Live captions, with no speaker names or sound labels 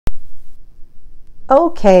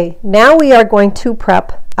Okay, now we are going to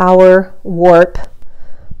prep our warp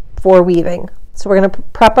for weaving. So we're going to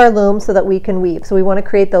prep our loom so that we can weave. So we want to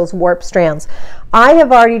create those warp strands. I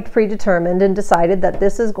have already predetermined and decided that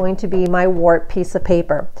this is going to be my warp piece of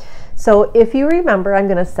paper. So if you remember, I'm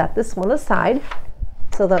going to set this one aside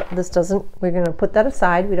so that this doesn't, we're going to put that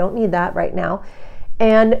aside. We don't need that right now.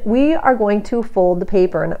 And we are going to fold the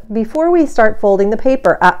paper. And before we start folding the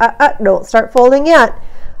paper, don't start folding yet.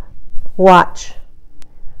 Watch.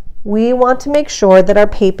 We want to make sure that our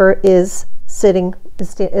paper is sitting,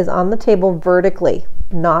 is on the table vertically,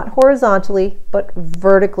 not horizontally, but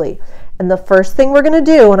vertically. And the first thing we're going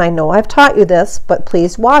to do, and I know I've taught you this, but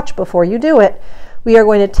please watch before you do it, we are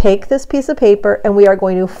going to take this piece of paper and we are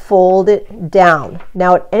going to fold it down.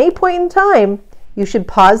 Now at any point in time, you should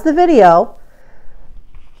pause the video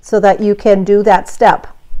so that you can do that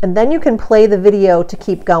step. And then you can play the video to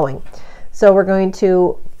keep going. So we're going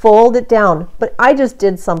to fold it down, but I just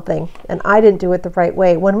did something and I didn't do it the right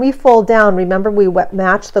way. When we fold down, remember we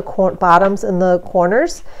match the bottoms and the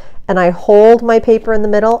corners, and I hold my paper in the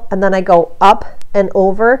middle and then I go up and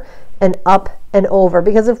over and up and over,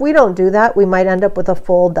 because if we don't do that, we might end up with a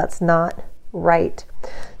fold that's not right.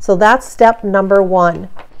 So that's step number one.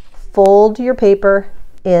 Fold your paper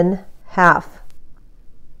in half.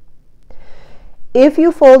 If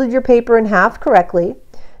you folded your paper in half correctly,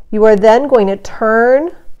 you are then going to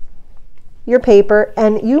turn your paper,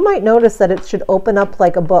 and you might notice that it should open up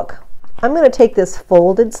like a book. I'm going to take this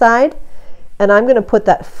folded side and I'm going to put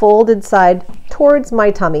that folded side towards my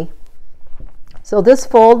tummy. So this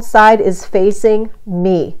fold side is facing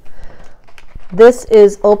me. This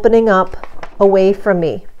is opening up away from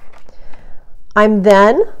me. I'm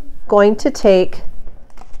then going to take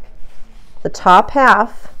the top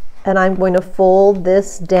half and I'm going to fold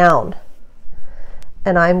this down.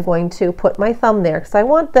 And I'm going to put my thumb there because I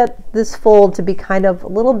want this fold to be kind of a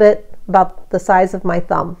little bit about the size of my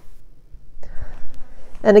thumb.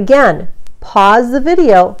 And again, pause the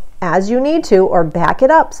video as you need to, or back it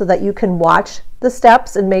up so that you can watch the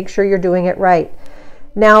steps and make sure you're doing it right.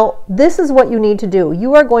 Now, this is what you need to do.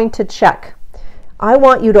 You are going to check. I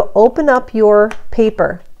want you to open up your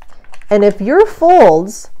paper. And if your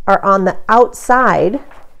folds are on the outside,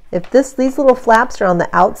 if these little flaps are on the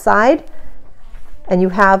outside, and you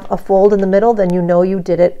have a fold in the middle, then you know you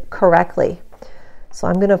did it correctly. So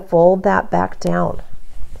I'm going to fold that back down.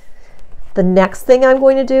 The next thing I'm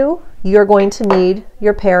going to do, you're going to need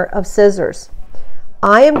your pair of scissors.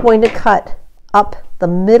 I am going to cut up the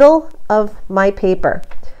middle of my paper.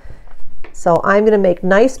 So I'm going to make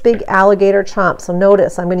nice big alligator chomps. So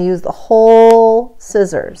notice I'm going to use the whole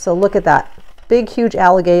scissor. So look at that. Big, huge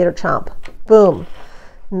alligator chomp. Boom.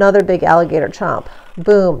 Another big alligator chomp.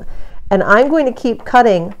 Boom. And I'm going to keep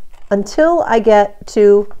cutting until I get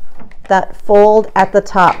to that fold at the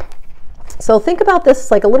top. So think about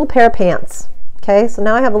this like a little pair of pants. Okay, so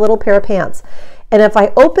now I have a little pair of pants. And if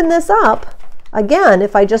I open this up, again,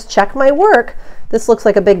 if I just check my work, this looks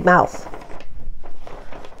like a big mouth.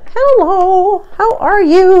 Hello, how are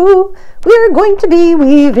you? We're going to be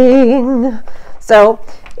weaving. So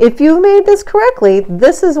if you made this correctly,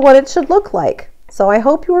 this is what it should look like. So I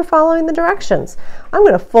hope you were following the directions. I'm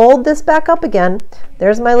going to fold this back up again.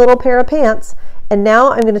 There's my little pair of pants. And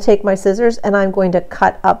now I'm going to take my scissors and I'm going to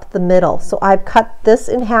cut up the middle. So I've cut this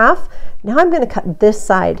in half. Now I'm going to cut this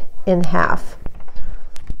side in half.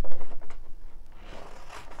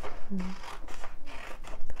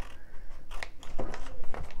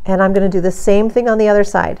 And I'm going to do the same thing on the other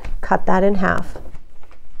side. Cut that in half.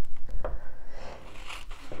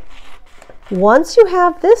 Once you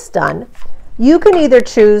have this done, you can either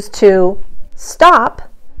choose to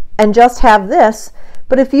stop and just have this,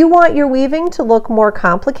 but if you want your weaving to look more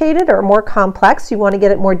complicated or more complex, you want to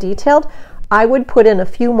get it more detailed, I would put in a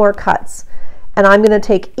few more cuts. And I'm going to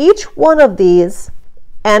take each one of these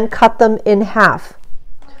and cut them in half.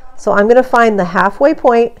 So I'm going to find the halfway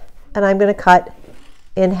point and I'm going to cut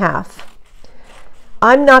in half.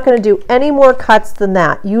 I'm not going to do any more cuts than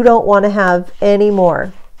that. You don't want to have any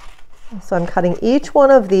more. So I'm cutting each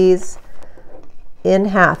one of these in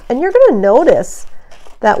half. And you're going to notice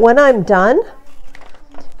that when I'm done,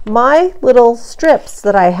 my little strips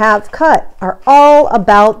that I have cut are all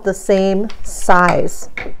about the same size.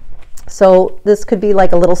 So this could be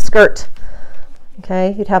like a little skirt.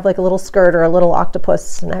 Okay, you'd have like a little skirt or a little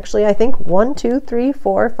octopus. And actually I think 1, 2, 3,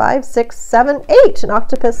 4, 5, 6, 7, 8. An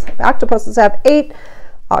octopuses have 8.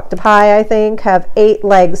 Octopi, I think, have 8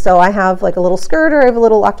 legs. So I have like a little skirt, or I have a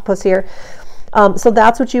little octopus here. So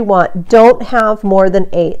that's what you want. Don't have more than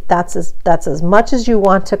 8. That's as much as you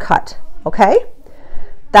want to cut. Okay?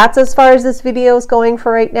 That's as far as this video is going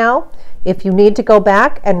for right now. If you need to go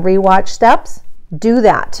back and rewatch steps, do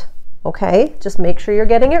that. Okay? Just make sure you're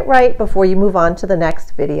getting it right before you move on to the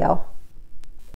next video.